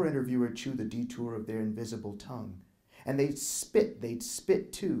 Poor interviewer chew the detour of their invisible tongue, and they'd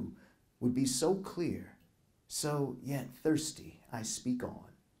spit too, would be so clear, so yet thirsty, I speak on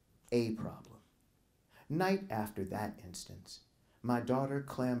a problem. Night after that instance, my daughter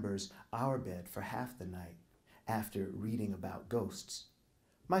clambers our bed for half the night after reading about ghosts.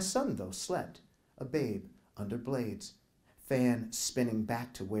 My son, though, slept, a babe under blades, fan spinning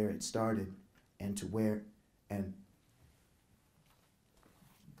back to where it started and to where, and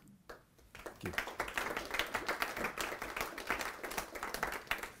thank you.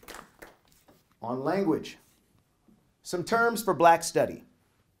 On language, some terms for black study.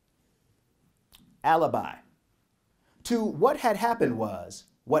 Alibi. To what had happened was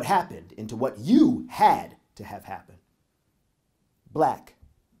what happened into what you had to have happen. Black.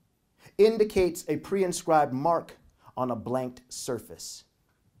 Indicates a pre-inscribed mark on a blanked surface.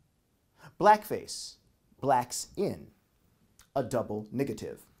 Blackface. Blacks in. A double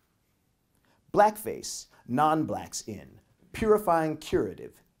negative. Blackface. Non-blacks in. Purifying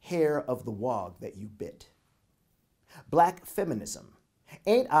curative. Hair of the wog that you bit. Black feminism.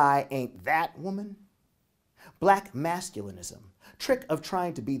 Ain't that woman? Black masculinism, trick of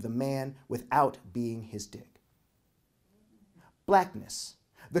trying to be the man without being his dick. Blackness,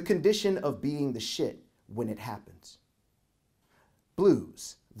 the condition of being the shit when it happens.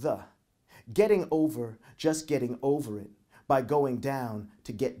 Blues, the getting over, just getting over it by going down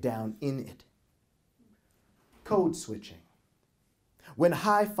to get down in it. Code switching, when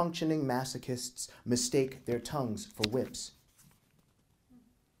high-functioning masochists mistake their tongues for whips.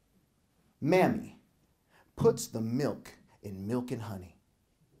 Mammy puts the milk in milk and honey.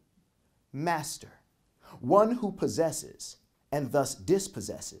 Master, one who possesses and thus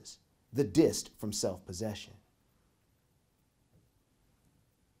dispossesses the dist from self-possession.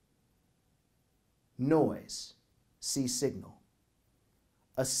 Noise, see signal.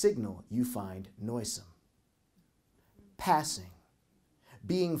 A signal you find noisome. Passing,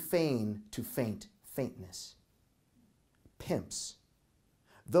 being fain to faint faintness. Pimps,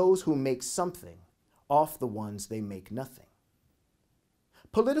 those who make something off the ones they make nothing.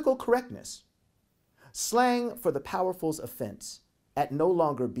 Political correctness, slang for the powerful's offense at no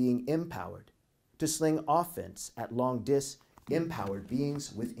longer being empowered to sling offense at long empowered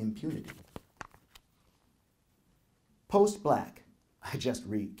beings with impunity. Post-black, I just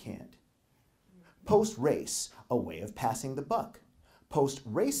read can't. Post-race, a way of passing the buck.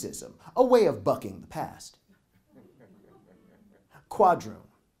 Post-racism, a way of bucking the past. Quadroon,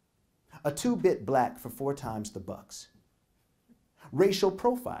 a 2-bit black for 4 times the bucks. Racial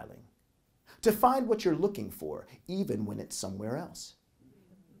profiling, to find what you're looking for, even when it's somewhere else.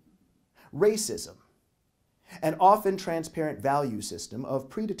 Racism, an often transparent value system of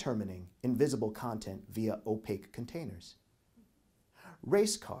predetermining invisible content via opaque containers.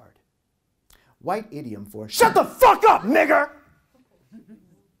 Race card, white idiom for shut the fuck up, nigger!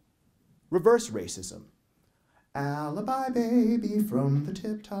 Reverse racism, alibi baby from the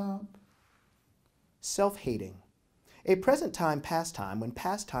tip top. Self-hating, a present time pastime when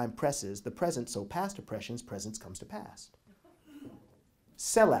pastime presses the present so past oppression's presence comes to pass.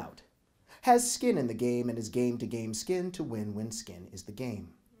 Sellout, has skin in the game and is game to game skin to win when skin is the game.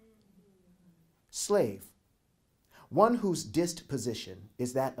 Slave, one whose disposition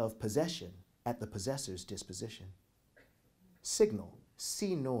is that of possession at the possessor's disposition. Signal,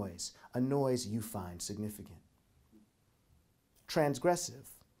 see noise, a noise you find significant. Transgressive,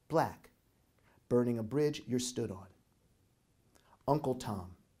 black, burning a bridge you're stood on. Uncle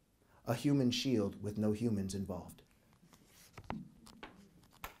Tom, a human shield with no humans involved.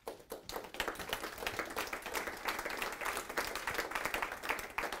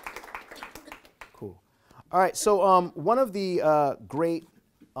 Cool. All right, so one of the great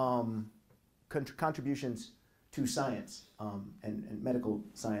contributions to science and medical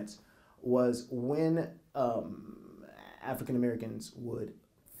science was when African Americans would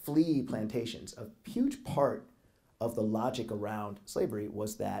flee plantations. A huge part of the logic around slavery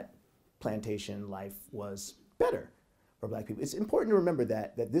was that plantation life was better for black people. It's important to remember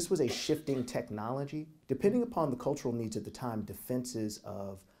that this was a shifting technology. Depending upon the cultural needs at the time, defenses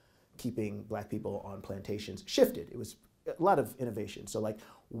of keeping black people on plantations shifted. It was a lot of innovation. So like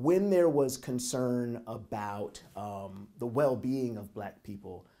when there was concern about the well-being of black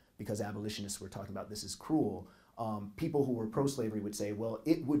people, because abolitionists were talking about this is cruel, people who were pro-slavery would say, well,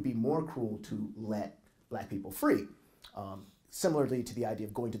 it would be more cruel to let black people free. Similarly to the idea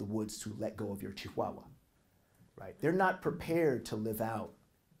of going to the woods to let go of your chihuahua, right? They're not prepared to live out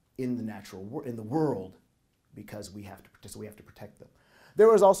in the natural in the world because we have to protect them. There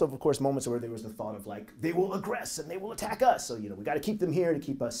was also, of course, moments where there was the thought of like, they will aggress and they will attack us. So, we got to keep them here to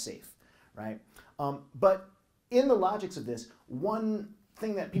keep us safe, right? But in the logics of this, one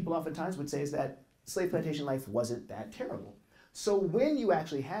thing that people oftentimes would say is that slave plantation life wasn't that terrible. So when you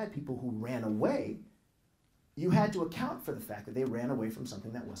actually had people who ran away, you had to account for the fact that they ran away from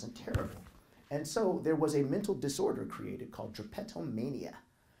something that wasn't terrible. And so there was a mental disorder created called drapetomania,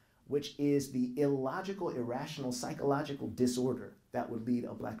 which is the illogical, irrational, psychological disorder that would lead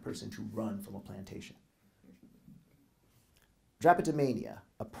a black person to run from a plantation. Drapetomania,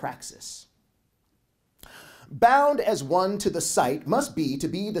 a praxis. Bound as one to the site must be to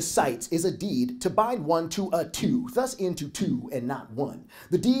be the sites is a deed to bind one to a two, thus into two and not one.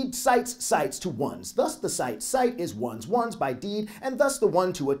 The deed sites to ones, thus the site is ones by deed, and thus the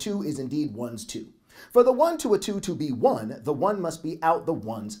one to a two is indeed one's two. For the one to a two to be one, the one must be out the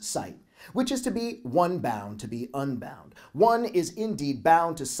one's sight, which is to be one bound to be unbound. One is indeed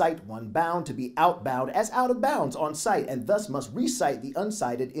bound to sight one, bound to be outbound as out of bounds on sight, and thus must recite the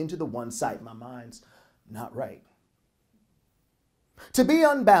unsighted into the one sight. My mind's not right. To be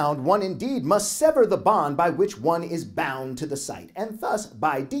unbound, one indeed must sever the bond by which one is bound to the sight, and thus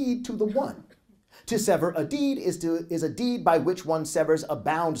by deed to the one. To sever a deed is a deed by which one severs a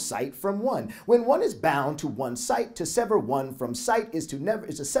bound sight from one. When one is bound to one sight, to sever one from sight is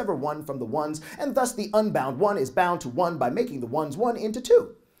to sever one from the ones, and thus the unbound one is bound to one by making the ones one into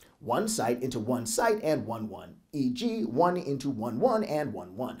two. One sight into one sight and one one, e.g. 1 into 1 1 and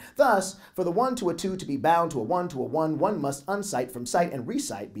 1 1. Thus, for the 1 to a 2 to be bound to a 1 to a 1, one must unsight from sight and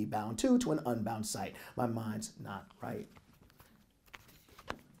resight be bound to an unbound sight. My mind's not right.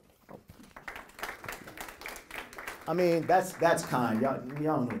 I mean, that's kind. Y'all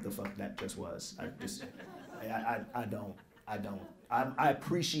know what the fuck that just was. I don't. I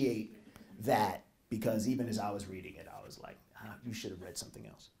appreciate that, because even as I was reading it, I was like, you should have read something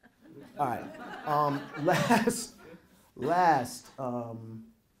else. All right. Last. The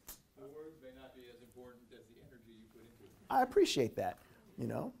words may not be as important as the energy you put into it. I appreciate that. You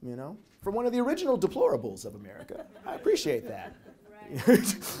know, from one of the original deplorables of America. I appreciate that.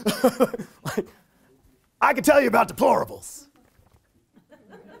 Like, I can tell you about deplorables.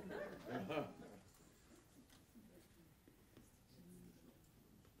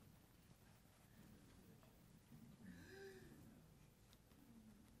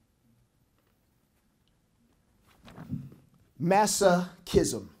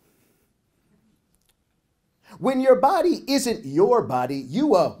 Masochism. When your body isn't your body,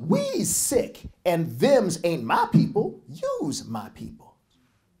 you a we sick, and thems ain't my people, use my people.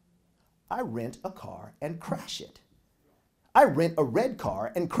 I rent a car and crash it. I rent a red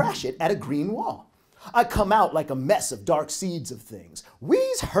car and crash it at a green wall. I come out like a mess of dark seeds of things.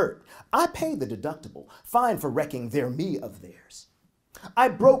 We's hurt. I pay the deductible, fine for wrecking their me of theirs. I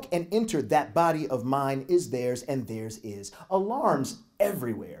broke and entered that body of mine is theirs and theirs is. Alarms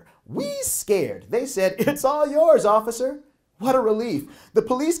everywhere. We's scared. They said, it's all yours, officer. What a relief. The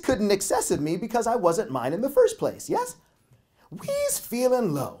police couldn't access me because I wasn't mine in the first place, yes? We's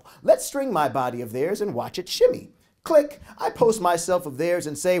feeling low. Let's string my body of theirs and watch it shimmy. Click, I post myself of theirs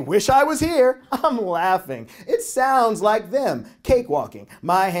and say, wish I was here. I'm laughing. It sounds like them, cakewalking.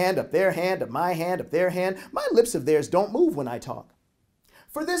 My hand up their hand, up my hand up their hand. My lips of theirs don't move when I talk.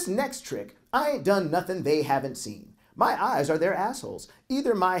 For this next trick, I ain't done nothing they haven't seen. My eyes are their assholes.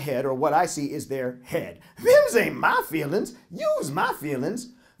 Either my head or what I see is their head. Them's ain't my feelings. Use my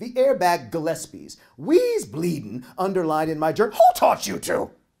feelings. The airbag Gillespie's. We's bleeding, underlined in my journal. Who taught you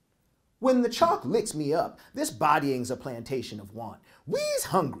to? When the chalk licks me up, this bodying's a plantation of want. We's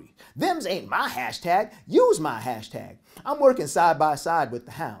hungry. Them's ain't my hashtag. Use my hashtag. I'm working side by side with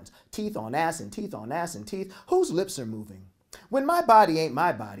the hounds. Teeth on ass and teeth on ass and teeth. Whose lips are moving? When my body ain't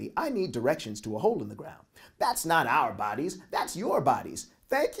my body, I need directions to a hole in the ground. That's not our bodies. That's your bodies.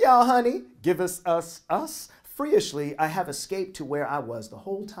 Thank y'all, honey. Give us us. Freeishly, I have escaped to where I was the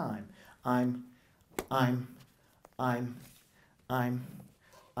whole time. I'm.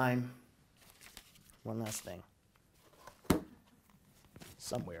 One last thing.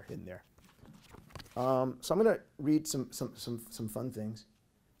 Somewhere in there. So I'm gonna read some fun things.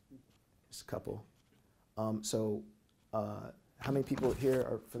 Just a couple. How many people here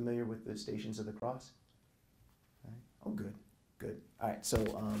are familiar with the Stations of the Cross? All right. Oh, good. All right, so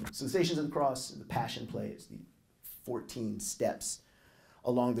the Stations of the Cross, the Passion Play, is the 14 steps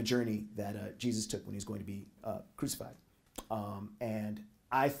along the journey that Jesus took when he was going to be crucified. And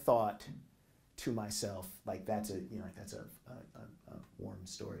I thought to myself, like that's a warm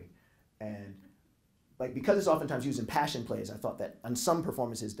story, and like because it's oftentimes used in Passion Plays, I thought that on some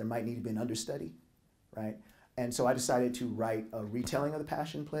performances there might need to be an understudy, right? And so I decided to write a retelling of the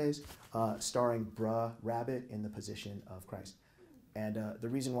Passion Plays, starring Bruh Rabbit in the position of Christ. And the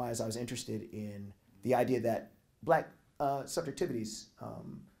reason why is I was interested in the idea that black subjectivities,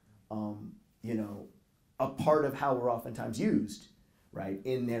 a part of how we're oftentimes used, right,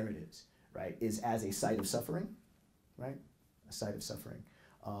 in narratives, right, is as a site of suffering, right, a site of suffering.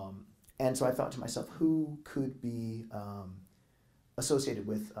 And so I thought to myself, who could be associated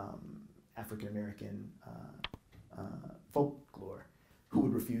with African-American folklore, who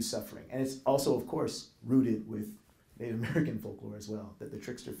would refuse suffering? And it's also, of course, rooted with Native American folklore as well, that the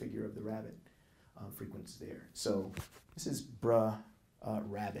trickster figure of the rabbit frequents there. So this is Bruh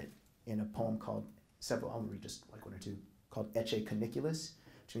Rabbit in a poem called, I'll read just like one or two, called Ecce Caniculus,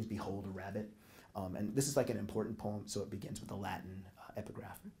 which means behold a rabbit. And this is like an important poem, so it begins with a Latin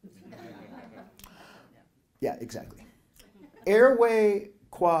epigraph. Yeah, exactly. Airway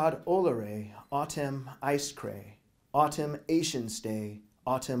quad olere, autumn ice cray, autumn Asian stay,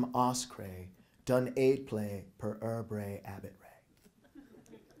 autumn os cray, done aid play per erbre abbot ray.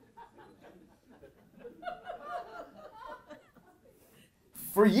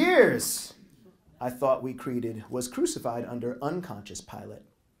 For years, I thought we created was crucified under unconscious Pilate.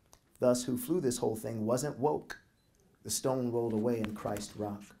 Thus, who flew this whole thing wasn't woke. The stone rolled away in Christ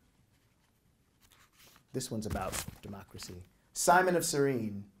rock. This one's about democracy. Simon of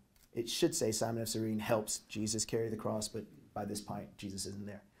Cyrene. It should say Simon of Cyrene helps Jesus carry the cross, but by this point, Jesus isn't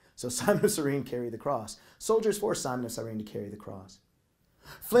there. So Simon of Cyrene carried the cross. Soldiers forced Simon of Cyrene to carry the cross.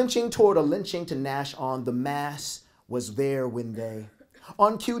 Flinching toward a lynching to gnash on, the mass was there when they,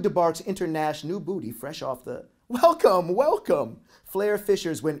 on cue debarks Internash, new booty fresh off the, welcome, welcome. Flare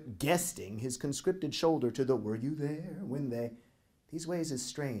Fishers went guesting his conscripted shoulder to the, were you there when they, these ways is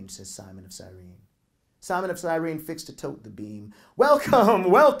strange, says Simon of Cyrene. Simon of Cyrene fixed to tote the beam. Welcome,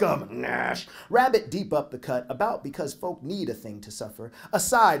 welcome, Nash. Rabbit deep up the cut, about because folk need a thing to suffer.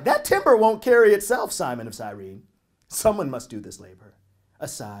 Aside, that timber won't carry itself, Simon of Cyrene. Someone must do this labor.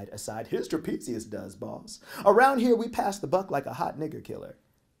 Aside, aside, here's Trapezius does, boss. Around here we pass the buck like a hot nigger killer.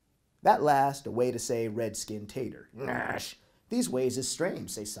 That last, a way to say redskin tater. Nash. These ways is strange,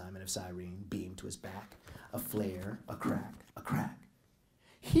 say Simon of Cyrene, beam to his back. A flare, a crack, a crack.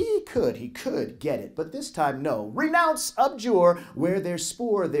 He could get it, but this time no. Renounce, abjure, where there's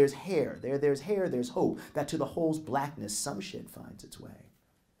spore, there's hair. There's hair, there's hope, that to the whole's blackness some shit finds its way.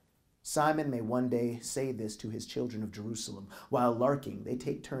 Simon may one day say this to his children of Jerusalem, while larking they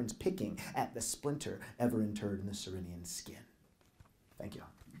take turns picking at the splinter ever interred in the Cyrenian skin. Thank you.